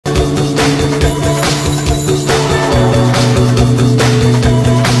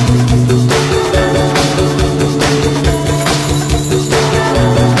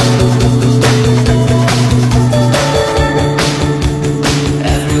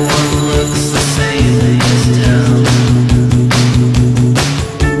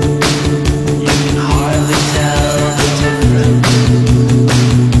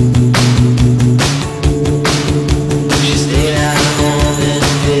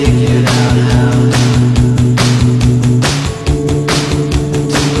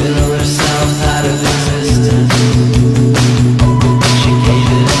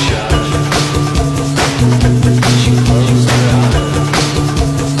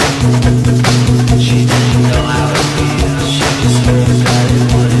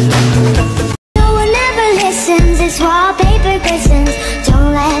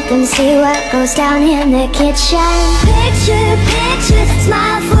goes down in the kitchen. Picture, picture,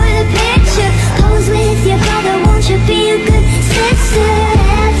 smile for the picture. Pose with your brother, won't you be a good sister?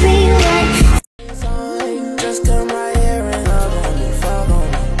 Everyone just come right here and love on me, fuck on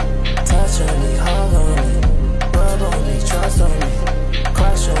me, touch on me, hug on me, rub on me, trust on me,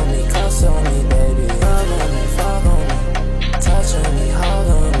 crush on me, cuss on me, baby. Love on me, fuck on me, touch on me, hug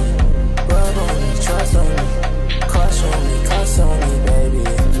on me, rub on me, trust on me, crush on me, cuss on me, baby.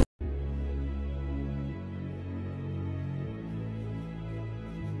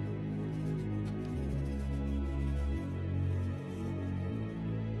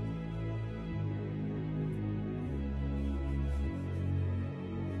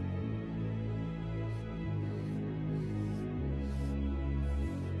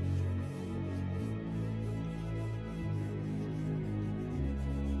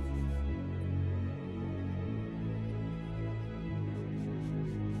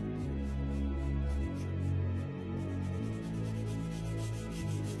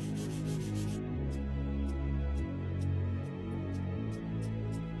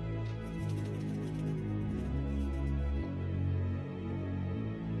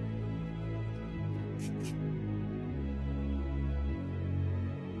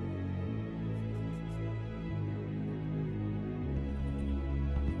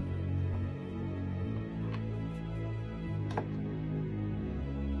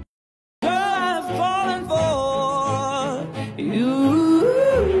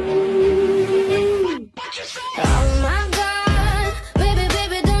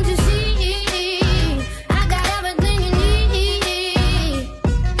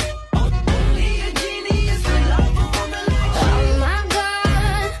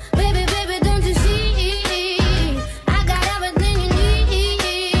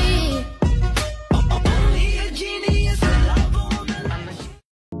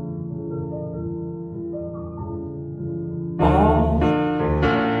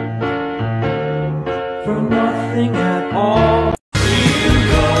 For nothing at all. You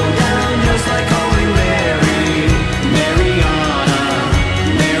go down just like Holy Mary, Mariana,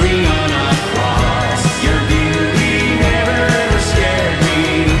 Mariana Cross. Your beauty never ever scared me,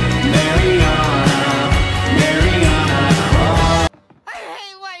 Mariana, Mariana Cross. I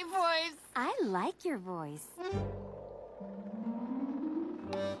hate my voice. I like your voice.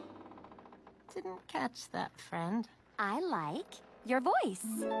 Didn't catch that, friend. I like your voice.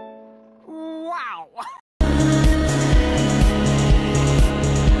 Wow.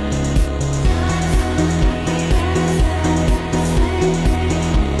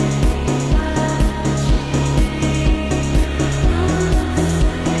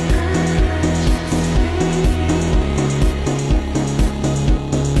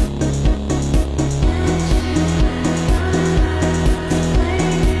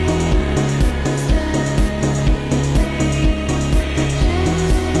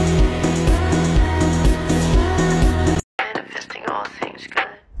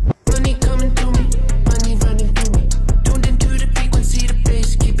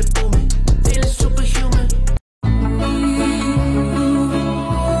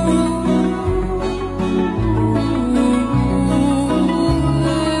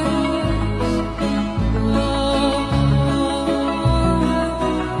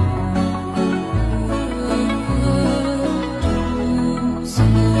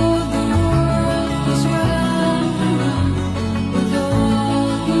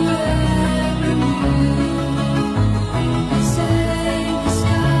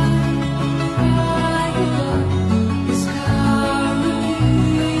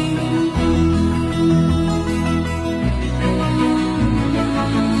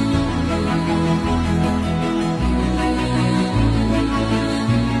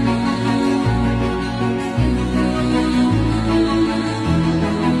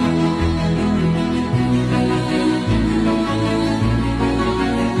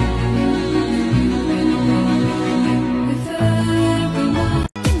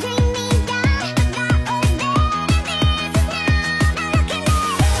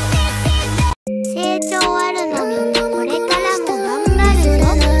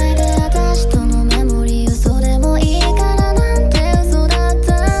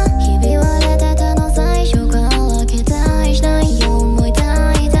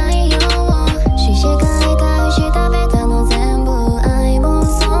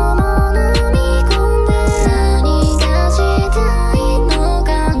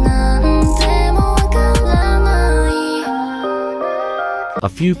 A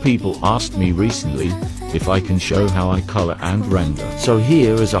few people asked me recently if I can show how I color and render. So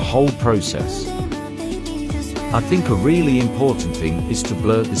here is a whole process. I think a really important thing is to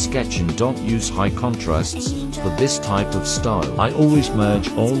blur the sketch and don't use high contrasts. For this type of style, I always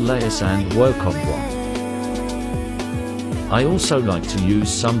merge all layers and work on one. I also like to use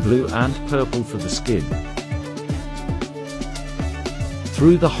some blue and purple for the skin.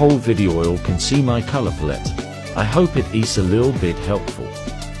 Through the whole video you can see my color palette. I hope it is a little bit helpful.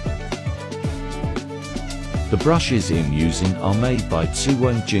 The brushes I'm using are made by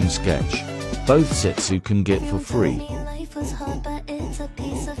Tsuwon Jin Sketch. Both sets you can get for free. Life was hard, but it's a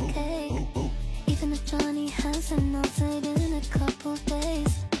piece of cake. Even if Johnny hasn't melted in a couple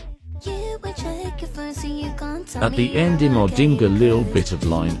days, you will check your phone so you can't tell At the end I'm adding a little bit of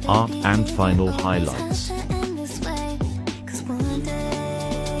line art and final highlights.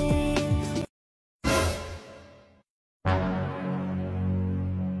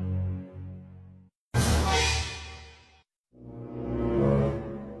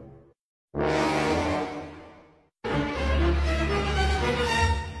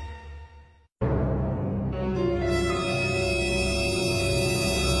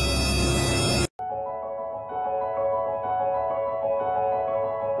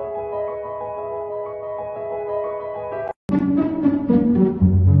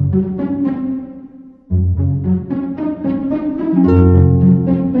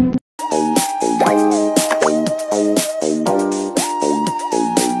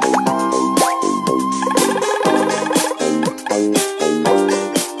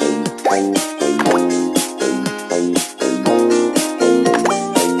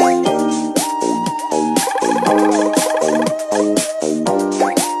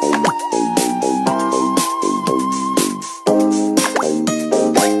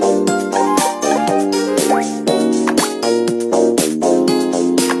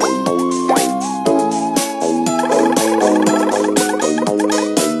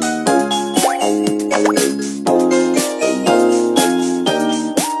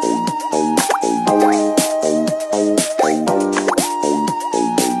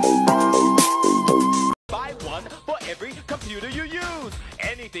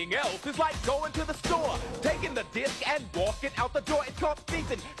 Anything else is like going to the store, taking the disc and walking out the door. It's called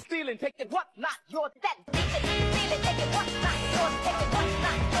thieving, stealing, taking what's not yours. That's thieving, stealing, taking what's not yours, taking what's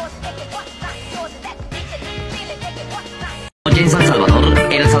not yours, taking what's not yours. That's thieving, stealing, taking what's not yours. En San Salvador,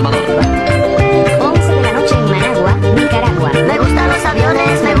 El Salvador. 11 de la noche en Managua, Nicaragua. Me gustan los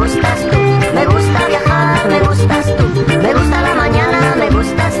aviones, me gustas tú. Me gusta viajar, me gustas tú. Me gusta la mañana, me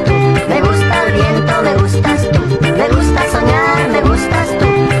gustas tú. Me gusta el viento, me gustas tú. Me gusta soñar, me gustas tú.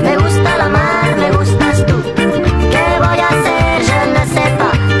 Me gusta la mar, me gustas tú. ¿Qué voy a hacer? Je ne sais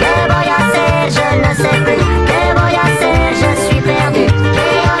pas. ¿Qué voy a hacer? Je ne sais plus. ¿Qué voy a hacer? Je suis perdu. ¿Qué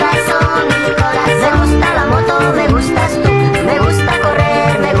horas son mi corazón? Me gusta la moto, me gustas tú. Me gusta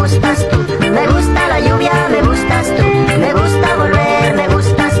correr, me gustas tú. Me gusta la lluvia, me gustas tú. Me gusta volver, me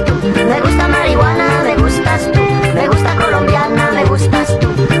gustas tú. Me gusta marihuana, me gustas tú. Me gusta colombiana, me gustas tú.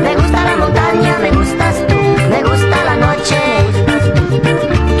 Me gusta la montaña, me gustas tú. Me gusta la noche.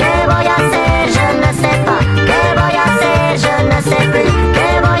 ¿Qué voy a hacer? Je ne sais pas. ¿Qué voy a hacer? Je ne sais plus. ¿Qué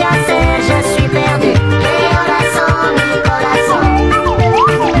voy a hacer? Je suis perdu. ¿Qué horas son mi corazón?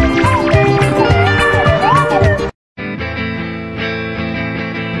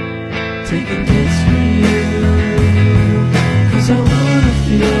 Taking hits for you, 'cause I wanna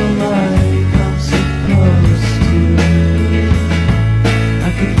feel like I'm supposed to. I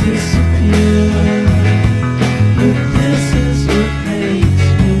could disappear, but this is what makes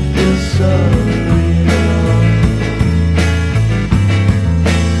me feel so real.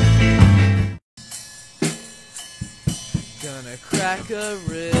 Gonna crack a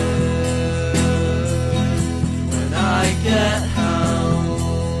rib when I get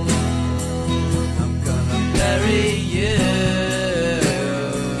home. I'm gonna bury you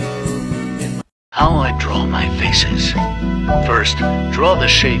in my How I draw my faces. First, draw the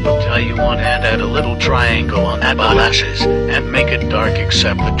shape of how you want and add a little triangle on the lashes and make it dark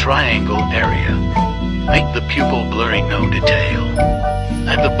except the triangle area. Make the pupil blurry, no detail.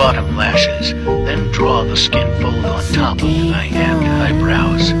 Add the bottom lashes, then draw the skin fold on top of the eye and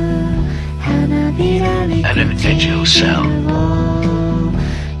eyebrows. Add an edge cell.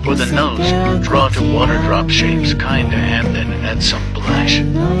 For the nose, draw to water drop shapes kinda and then add some blush.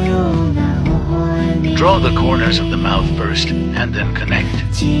 Draw the corners of the mouth first and then connect.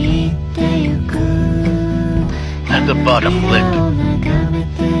 And the bottom lip.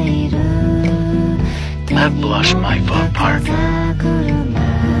 Add blush my far part.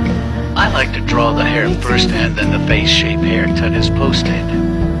 I like to draw the hair first and then the face shape haircut is posted.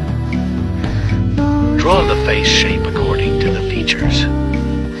 Draw the face shape according to the features.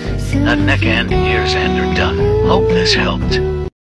 neck and ears and are done. Hope this helped.